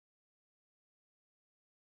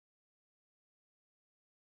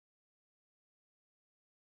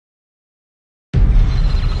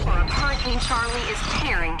Hurricane Charlie is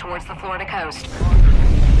tearing towards the Florida coast.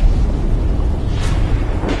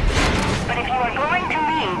 But if you are going to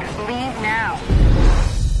leave now.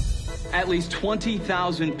 At least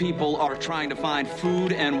 20,000 people are trying to find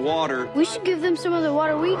food and water. We should give them some of the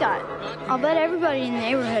water we got. I'll bet everybody in the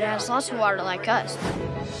neighborhood has lots of water like us.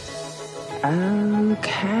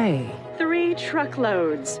 Okay. 3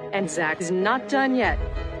 truckloads, and Zach's not done yet.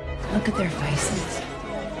 Look at their faces.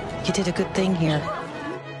 You did a good thing here.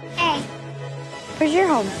 Hey, where's your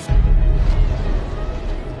home?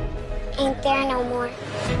 Ain't there no more.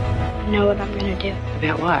 I know what I'm gonna do.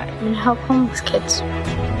 About what? I'm gonna help homeless kids.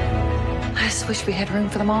 I just wish we had room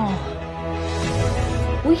for them all.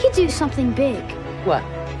 We could do something big. What?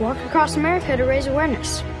 Walk across America to raise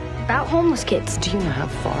awareness about homeless kids. Do you know how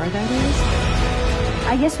far that is?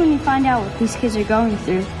 I guess when you find out what these kids are going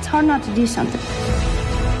through, it's hard not to do something.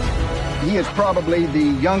 He is probably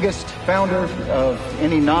the youngest founder of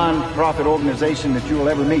any non-profit organization that you will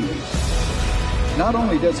ever meet. Not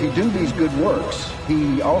only does he do these good works,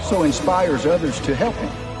 he also inspires others to help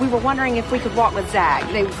him. We were wondering if we could walk with Zach.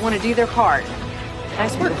 They want to do their part.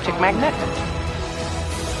 Nice work, Chick Magnet.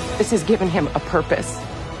 This has given him a purpose,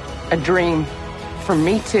 a dream. For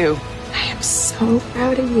me, too. I am so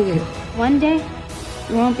proud of you. One day,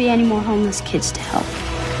 there won't be any more homeless kids to help.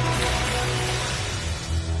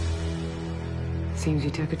 Seems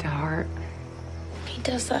you took it to heart. He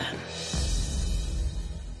does that.